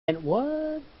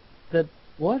what?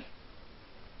 What?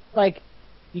 Like,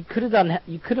 you could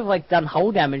have like done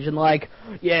hull damage and like,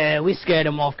 yeah, we scared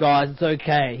him off, guys. It's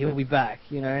okay. He'll be back.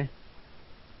 You know.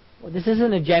 Well, this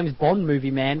isn't a James Bond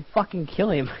movie, man. Fucking kill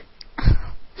him.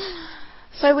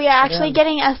 So we are actually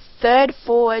getting a third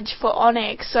forge for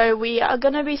Onyx. So we are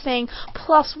going to be seeing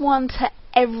 +1 to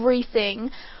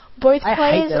everything. Both players.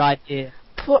 I hate that idea.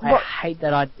 I hate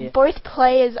that idea. Both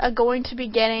players are going to be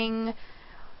getting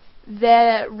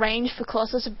their range for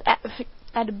Colossus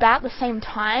at about the same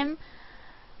time.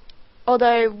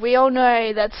 Although we all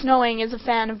know that Snowing is a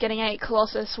fan of getting 8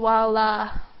 Colossus, while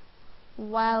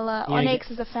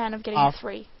Onyx is a fan of getting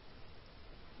 3.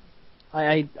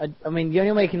 I mean, the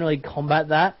only way you can really combat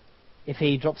that if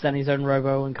he drops down his own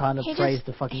robo and kind of prays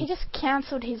the fucking. He just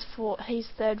cancelled his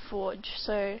third forge,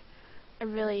 so I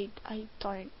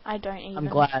don't even. I'm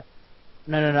glad.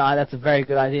 No, that's a very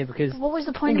good idea because. What was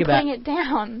the point of putting it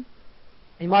down?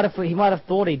 He might have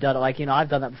thought he'd done it. Like, you know, I've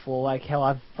done that before. Like, hell,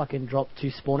 I've fucking dropped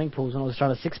 2 spawning pools when I was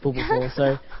trying to 6 pool before.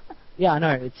 So, yeah, I know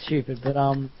it's stupid, but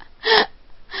I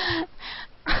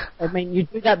mean, you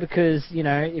do that because, you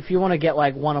know, if you want to get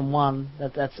like 1-on-1,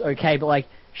 that's okay. But like,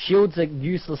 shields are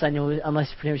useless unless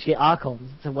you pretty much get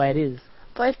Archons. It's the way it is.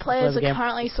 Both players are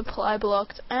currently supply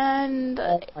blocked, and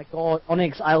oh my god,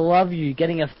 Onyx, I love you.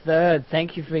 Getting a third.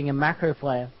 Thank you for being a macro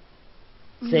player.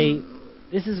 See.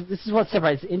 This is what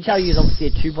separates. Xiaxue is obviously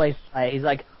a 2-player player. He's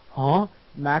like, huh?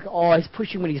 Oh, he's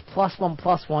pushing when he's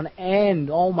 +1/+1, and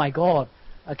oh my god.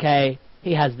 Okay,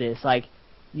 he has this. Like,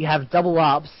 you have double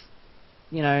ups,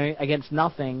 you know, against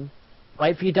nothing.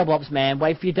 Wait for your double ups, man.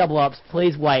 Wait for your double ups.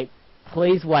 Please wait.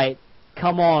 Please wait.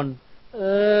 Come on.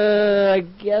 I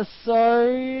guess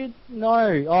so.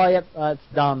 No. Oh, yep. It's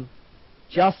done.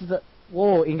 Just as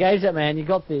whoa, engage that man. You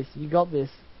got this. You got this.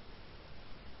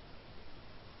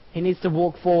 He needs to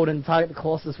walk forward and target the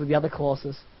Colossus with the other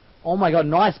Colossus. Oh my god,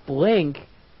 nice blink!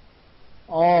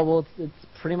 Oh, well, it's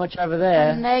pretty much over there.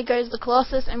 And there goes the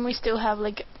Colossus, and we still have,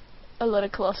 like, a lot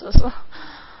of Colossus.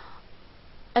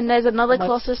 And there's another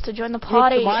Colossus to join the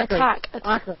party. Attack.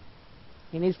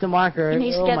 He needs to micro. He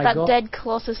needs to get that dead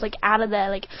Colossus, like, out of there.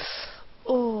 Like,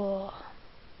 oh.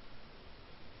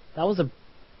 That was a...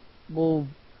 Well,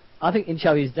 I think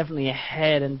Xiaxue is definitely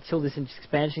ahead until this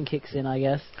expansion kicks in, I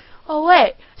guess. Oh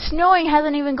wait, Snowing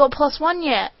hasn't even got +1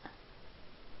 yet.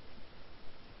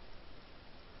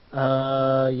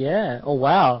 Yeah. Oh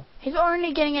wow. He's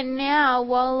only getting it now,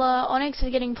 while Onyx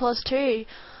is getting +2.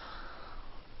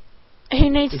 He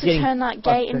needs to turn that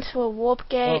gate into a warp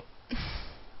gate. Oh.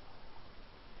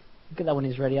 Look at that when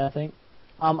he's ready, I think.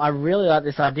 I really like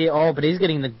this idea. Oh, but he's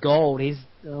getting the gold. He's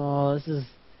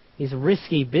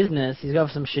risky business. He's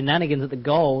got some shenanigans at the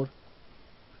gold.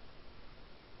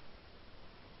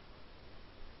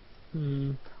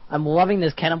 I'm loving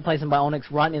this cannon placement by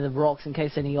Onyx right near the rocks in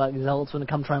case any like zealots want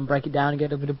to come try and break it down and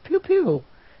get a bit of pew pew.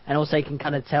 And also you can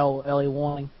kind of tell early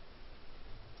warning.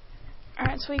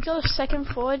 Alright, so we got a second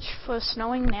forge for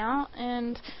Snowing now,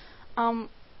 and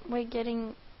we're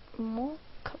getting more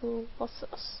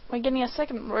Colossus. We're getting a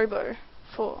second robo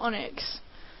for Onyx,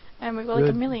 and we've got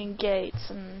like a million gates,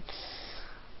 and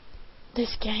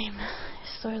this game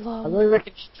is so long. I really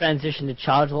reckon you should transition to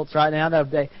charge lots right now.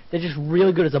 They're just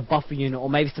really good as a buffer unit, or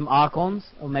maybe some Archons,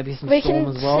 or maybe some Storm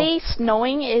as well. We can see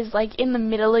Snowing is like in the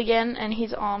middle again, and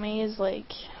his army is like...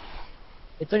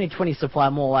 It's only 20 supply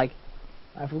more, like,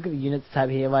 if we look at the units tab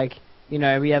here, like, you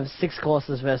know, we have 6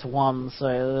 Colossus versus 1,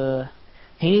 so,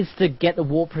 he needs to get the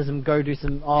Warp Prism, go do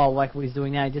some, like what he's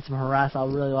doing now, he did some harass, I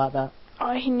really like that.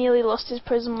 Oh, he nearly lost his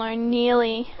Prism though,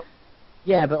 nearly.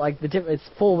 Yeah, but like, it's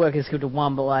 4 workers killed to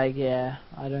 1, but like, yeah,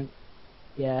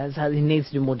 he needs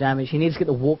to do more damage. He needs to get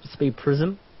the Warp Speed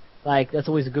Prism. Like, that's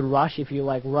always a good rush if you,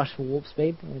 like, rush for Warp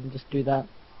Speed, and just do that.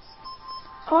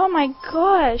 Oh my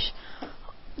gosh!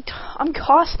 I'm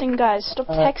casting, guys, stop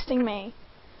texting me.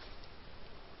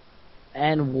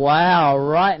 And wow,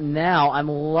 right now, I'm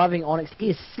loving Onyx. He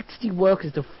has 60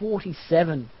 workers to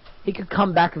 47. He could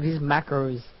come back with his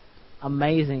macros.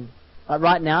 Amazing. Like,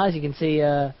 right now, as you can see,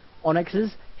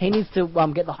 Onyx's, he needs to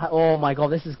get the oh my god,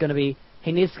 this is going to be,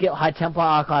 he needs to get High Templar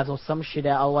Archives or some shit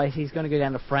out, otherwise he's going to go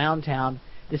down to Frown Town.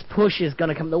 This push is going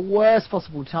to come at the worst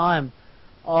possible time.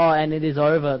 Oh, and it is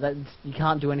over. You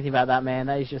can't do anything about that, man.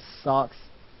 That just sucks.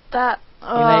 Yeah,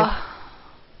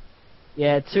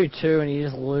 2-2 and you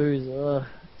just lose. Ugh,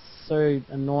 so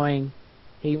annoying.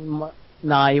 We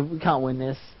can't win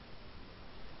this,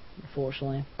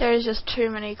 unfortunately. There's just too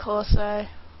many Colossi.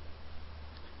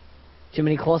 Too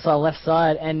many Colossi left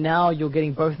side, and now you're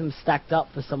getting both of them stacked up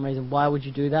for some reason. Why would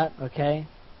you do that? Okay.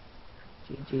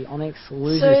 GG. Onyx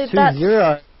loses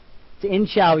 2-0 to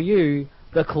Xiaxue,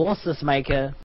 the Colossus maker.